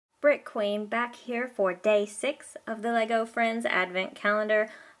BrickQueen back here for day 6 of the LEGO Friends Advent Calendar.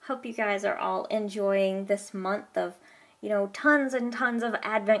 Hope you guys are all enjoying this month of, tons and tons of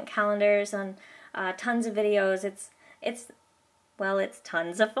Advent calendars and tons of videos. It's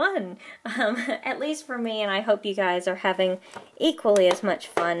tons of fun, at least for me, and I hope you guys are having equally as much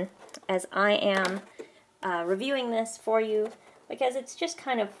fun as I am reviewing this for you, because it's just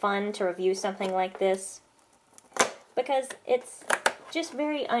kind of fun to review something like this, because it's just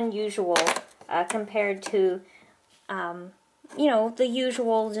very unusual compared to, the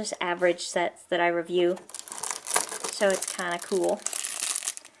usual just average sets that I review. So it's kind of cool.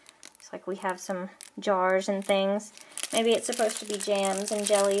 It's like we have some jars and things. Maybe it's supposed to be jams and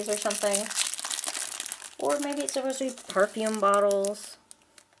jellies or something. Or maybe it's supposed to be perfume bottles.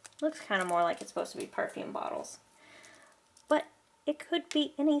 Looks kind of more like it's supposed to be perfume bottles. But it could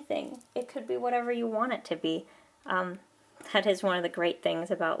be anything. It could be whatever you want it to be. That is one of the great things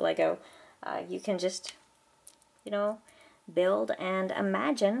about LEGO. You can just, build and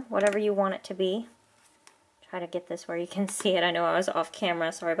imagine whatever you want it to be. Try to get this where you can see it. I know I was off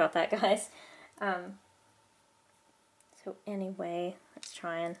camera. Sorry about that, guys. So anyway, let's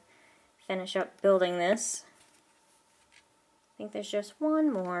try and finish up building this. I think there's just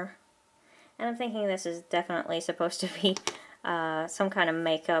one more. And I'm thinking this is definitely supposed to be some kind of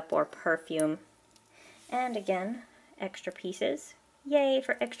makeup or perfume. And again, extra pieces. Yay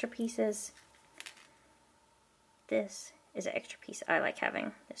for extra pieces. This is an extra piece I like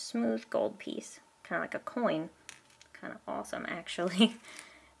having. This smooth gold piece. Kind of like a coin. Kind of awesome, actually.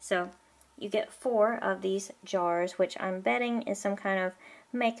 So you get 4 of these jars, which I'm betting is some kind of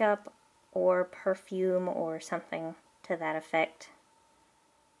makeup or perfume or something to that effect.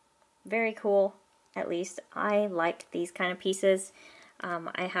 Very cool. At least I like these kind of pieces.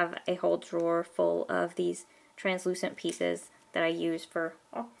 I have a whole drawer full of these translucent pieces that I use for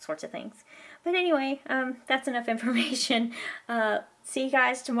all sorts of things. But anyway, that's enough information. See you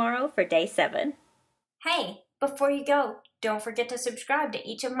guys tomorrow for day 7. Hey, before you go, don't forget to subscribe to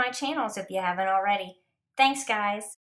each of my channels if you haven't already. Thanks, guys.